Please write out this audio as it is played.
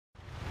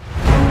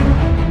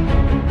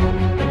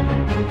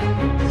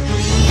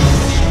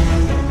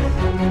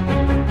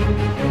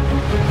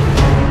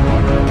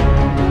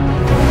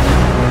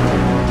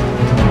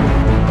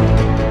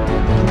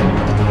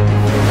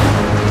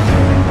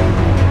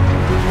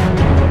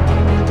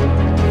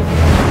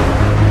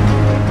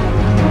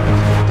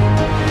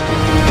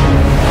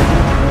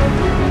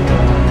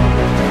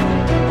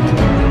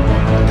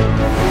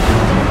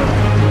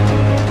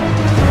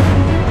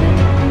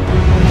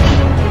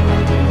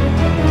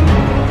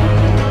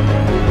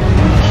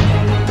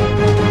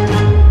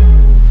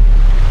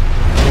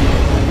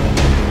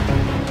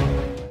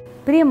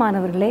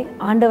பிரியமானவர்களே,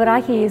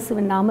 ஆண்டவராகிய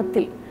இயேசுவின்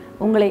நாமத்தில்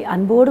உங்களை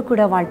அன்போடு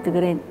கூட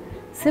வாழ்த்துகிறேன்.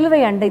 சிலுவை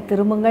அண்டை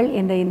திரும்புங்கள்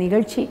என்ற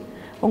இந்நிகழ்ச்சி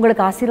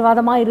உங்களுக்கு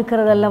ஆசீர்வாதமாக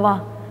இருக்கிறதல்லவா?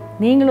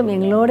 நீங்களும்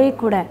எங்களோடே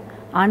கூட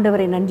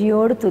ஆண்டவரை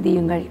நன்றியோடு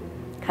துதியுங்கள்.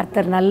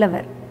 கர்த்தர்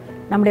நல்லவர்.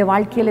 நம்முடைய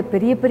வாழ்க்கையில்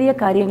பெரிய பெரிய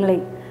காரியங்களை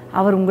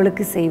அவர்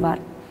உங்களுக்கு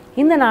செய்வார்.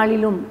 இந்த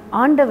நாளிலும்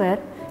ஆண்டவர்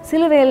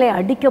சிலுவையிலே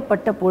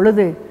அடிக்கப்பட்ட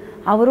பொழுது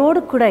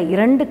அவரோடு கூட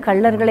 2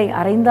 கள்ளர்களை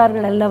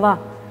அறைந்தார்கள் அல்லவா?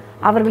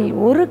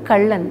 அவர்களில் ஒரு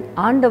கள்ளன்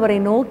ஆண்டவரை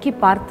நோக்கி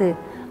பார்த்து,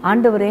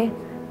 ஆண்டவரே,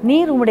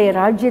 நீர் உம்முடைய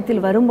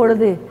ராஜ்யத்தில்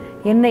வரும்பொழுது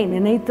என்னை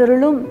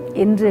நினைத்தருளும்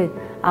என்று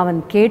அவன்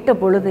கேட்ட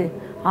பொழுது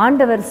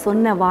ஆண்டவர்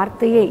சொன்ன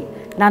வார்த்தையை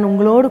நான்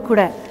உங்களோடு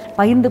கூட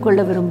பகிர்ந்து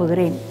கொள்ள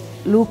விரும்புகிறேன்.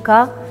 லூக்கா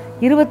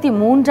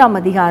 23ஆம்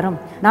அதிகாரம்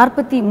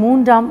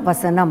 43ஆம்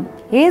வசனம்.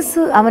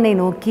 இயேசு அவனை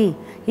நோக்கி,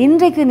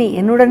 இன்றைக்கு நீ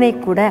என்னுடனே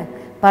கூட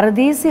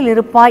பரதீசில்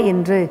இருப்பாய்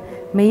என்று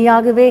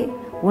மெய்யாகவே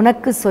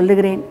உனக்கு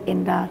சொல்லுகிறேன்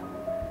என்றார்.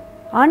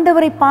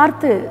 ஆண்டவரை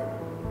பார்த்து,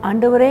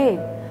 ஆண்டவரே,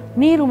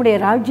 நீர் உம்முடைய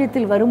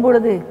ராஜ்யத்தில்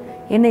வரும்பொழுது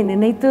என்னை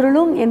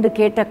நினைத்தருளும் என்று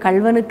கேட்ட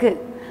கள்வனுக்கு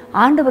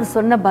ஆண்டவர்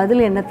சொன்ன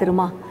பதில் என்ன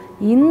தெரியுமா?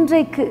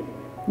 இன்றைக்கு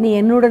நீ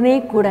என்னுடனே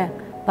கூட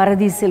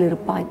பரதீசில்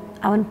இருப்பாய்.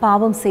 அவன்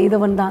பாவம்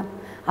செய்தவன்தான்,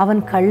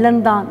 அவன்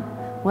கள்ளன்தான்,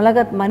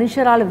 உலக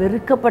மனுஷரால்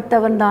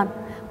வெறுக்கப்பட்டவன்தான்.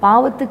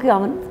 பாவத்துக்கு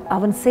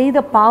அவன்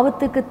செய்த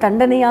பாவத்துக்கு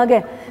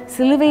தண்டனையாக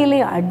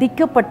சிலுவையிலே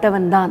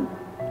அடிக்கப்பட்டவன்தான்.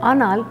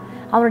 ஆனால்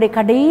அவனுடைய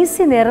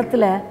கடைசி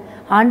நேரத்தில்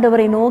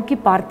ஆண்டவரை நோக்கி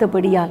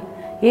பார்த்தபடியால்,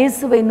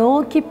 இயேசுவை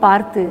நோக்கி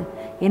பார்த்து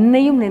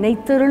என்னையும்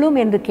நினைத்தருளும்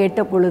என்று கேட்ட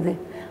பொழுது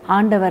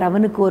ஆண்டவர்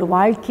அவனுக்கு ஒரு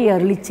வாழ்க்கையை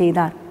அருளி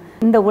செய்தார்.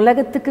 இந்த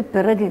உலகத்துக்கு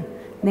பிறகு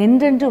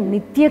நென்றென்றும்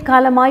நித்திய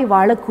காலமாய்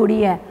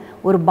வாழக்கூடிய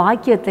ஒரு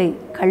பாக்கியத்தை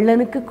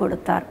கள்ளனுக்கு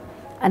கொடுத்தார்.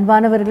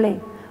 அன்பானவர்களே,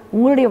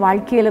 உங்களுடைய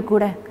வாழ்க்கையில்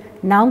கூட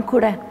நாம்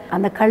கூட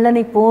அந்த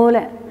கள்ளனை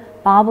போல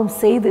பாவம்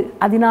செய்து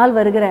அதனால்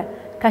வருகிற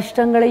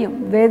கஷ்டங்களையும்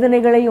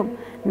வேதனைகளையும்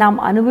நாம்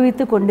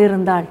அனுபவித்து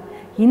கொண்டிருந்தால்,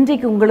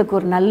 இன்றைக்கு உங்களுக்கு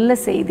ஒரு நல்ல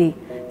செய்தி.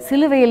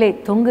 சிலுவையிலே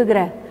தொங்குகிற,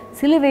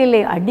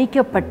 சிலுவையிலே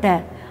அடிக்கப்பட்ட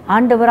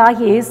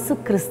ஆண்டவராகிய இயேசு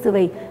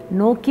கிறிஸ்துவை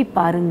நோக்கி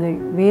பாருங்கள்.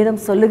 வேதம்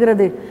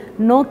சொல்லுகிறது,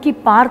 நோக்கி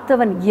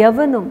பார்த்தவன்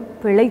எவனும்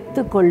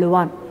பிழைத்து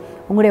கொள்ளுவான்.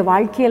 உங்களுடைய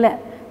வாழ்க்கையில்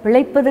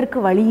பிழைப்பதற்கு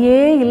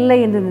வழியே இல்லை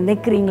என்று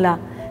நினைக்கிறீங்களா?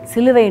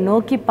 சிலுவையை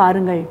நோக்கி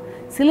பாருங்கள்.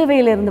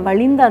 சிலுவையிலிருந்து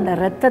வழிந்த அந்த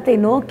இரத்தத்தை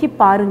நோக்கி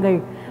பாருங்கள்.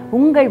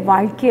 உங்கள்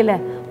வாழ்க்கையில்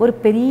ஒரு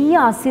பெரிய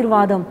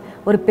ஆசீர்வாதம்,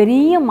 ஒரு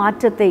பெரிய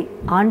மாற்றத்தை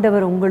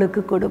ஆண்டவர்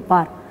உங்களுக்கு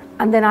கொடுப்பார்.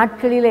 அந்த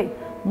நாட்களிலே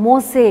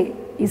மோசே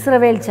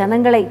இஸ்ரவேல்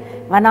ஜனங்களை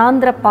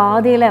வனாந்திர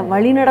பாதையில்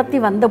வழிநடத்தி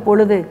வந்த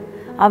பொழுது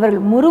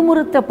அவர்கள்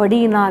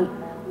முறுமுறுத்தபடியினால்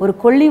ஒரு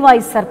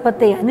கொள்ளிவாய்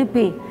சர்ப்பத்தை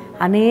அனுப்பி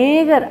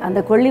அநேகர் அந்த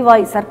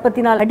கொள்ளிவாய்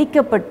சர்ப்பத்தினால்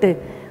அடிக்கப்பட்டு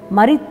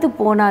மரித்து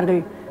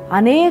போனார்கள்.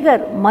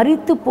 அநேகர்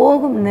மரித்து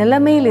போகும்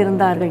நிலைமையில்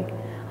இருந்தார்கள்.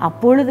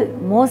 அப்பொழுது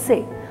மோசே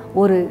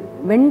ஒரு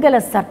வெண்கல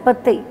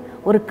சர்ப்பத்தை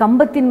ஒரு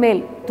கம்பத்தின்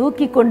மேல்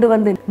தூக்கி கொண்டு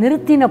வந்து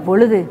நிறுத்தின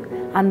பொழுது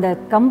அந்த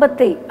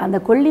கம்பத்தை, அந்த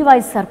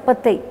கொள்ளிவாய்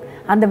சர்ப்பத்தை,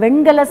 அந்த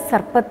வெண்கல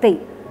சர்ப்பத்தை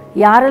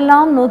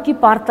யாரெல்லாம் நோக்கி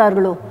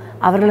பார்த்தார்களோ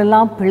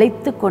அவர்களெல்லாம்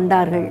பிழைத்து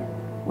கொண்டார்கள்.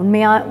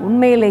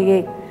 உண்மையிலேயே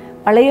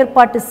பழைய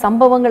ஏற்பாட்டு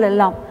சம்பவங்கள்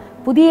எல்லாம்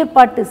புதிய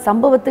ஏற்பாட்டு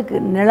சம்பவத்துக்கு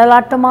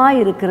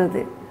நிழலாட்டமாக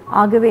இருக்கிறது.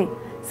 ஆகவே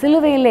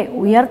சிலுவையிலே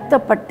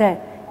உயர்த்தப்பட்ட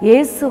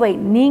இயேசுவை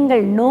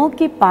நீங்கள்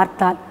நோக்கி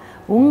பார்த்தால்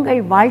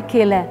உங்கள்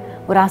வாழ்க்கையில்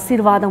ஒரு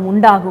ஆசீர்வாதம்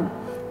உண்டாகும்,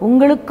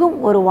 உங்களுக்கும்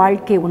ஒரு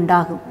வாழ்க்கை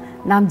உண்டாகும்.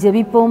 நாம்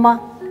ஜெபிப்போமா?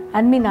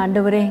 அன்பின்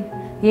ஆண்டவரே,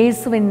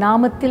 இயேசுவின்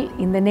நாமத்தில்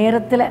இந்த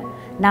நேரத்தில்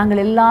நாங்கள்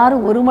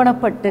எல்லாரும்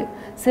ஒருமனப்பட்டு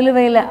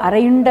சிலுவையில்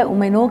அறையுண்ட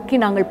உம்மை நோக்கி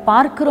நாங்கள்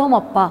பார்க்கிறோம்.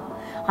 அப்பா,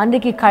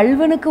 அன்றைக்கு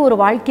கள்வனுக்கு ஒரு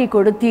வாழ்க்கை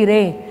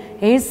கொடுத்தீரே,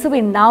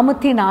 இயேசுவின்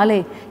நாமத்தினாலே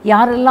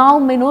யாரெல்லாம்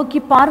உம்மை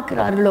நோக்கி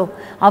பார்க்கிறார்களோ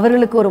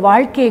அவர்களுக்கு ஒரு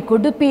வாழ்க்கையை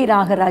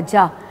கொடுப்பீராக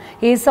ராஜா.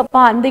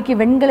 ஏசப்பா, அன்றைக்கு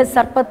வெண்கல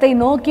சர்ப்பத்தை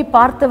நோக்கி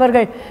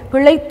பார்த்தவர்கள்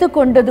பிழைத்து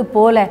கொண்டது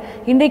போல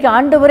இன்றைக்கு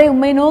ஆண்டவரை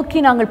உம்மை நோக்கி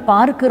நாங்கள்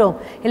பார்க்கிறோம்.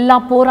 எல்லா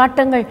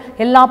போராட்டங்கள்,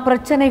 எல்லா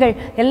பிரச்சனைகள்,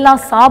 எல்லா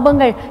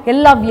சாபங்கள்,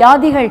 எல்லா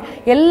வியாதிகள்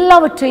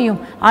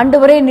எல்லாவற்றையும்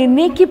ஆண்டவரே நீர்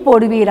நீக்கி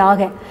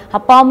போடுவீராக.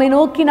 அப்பா, உம்மை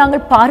நோக்கி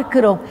நாங்கள்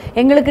பார்க்கிறோம்.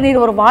 எங்களுக்கு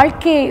நீர் ஒரு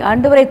வாழ்க்கையை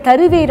ஆண்டவரை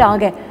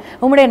தருவீராக.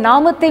 உம்முடைய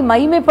நாமத்தை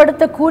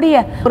மகிமைப்படுத்தக்கூடிய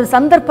ஒரு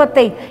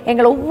சந்தர்ப்பத்தை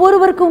எங்கள்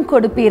ஒவ்வொருவருக்கும்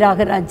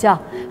கொடுப்பீராக ராஜா.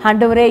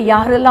 ஆண்டவரே,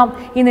 யாரெல்லாம்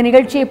இந்த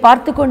நிகழ்ச்சியை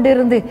பார்த்து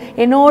கொண்டிருந்து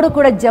என்னோடு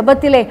கூட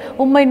ஜெபத்திலே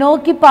உம்மை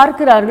நோக்கி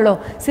பார்க்கிறார்களோ,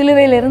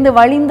 சிலுவையிலிருந்து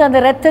வழிந்த அந்த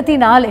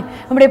இரத்தத்தினாலே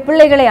நம்முடைய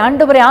பிள்ளைகளை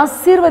ஆண்டவரை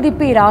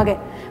ஆசீர்வதிப்பீராக.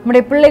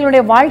 நம்முடைய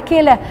பிள்ளைகளுடைய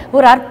வாழ்க்கையில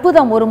ஒரு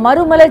அற்புதம், ஒரு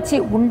மறுமலர்ச்சி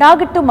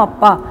உண்டாகட்டும்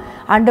அப்பா.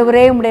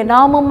 ஆண்டவரே, உம்முடைய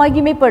நாமம்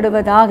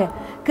மகிமைப்படுவதாக.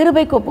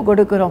 கிருபைக்கு ஒப்பு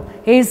கொடுக்கிறோம்.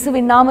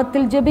 இயேசுவின்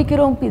நாமத்தில்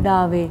ஜெபிக்கிறோம்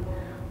பிதாவே,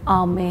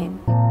 ஆமேன்.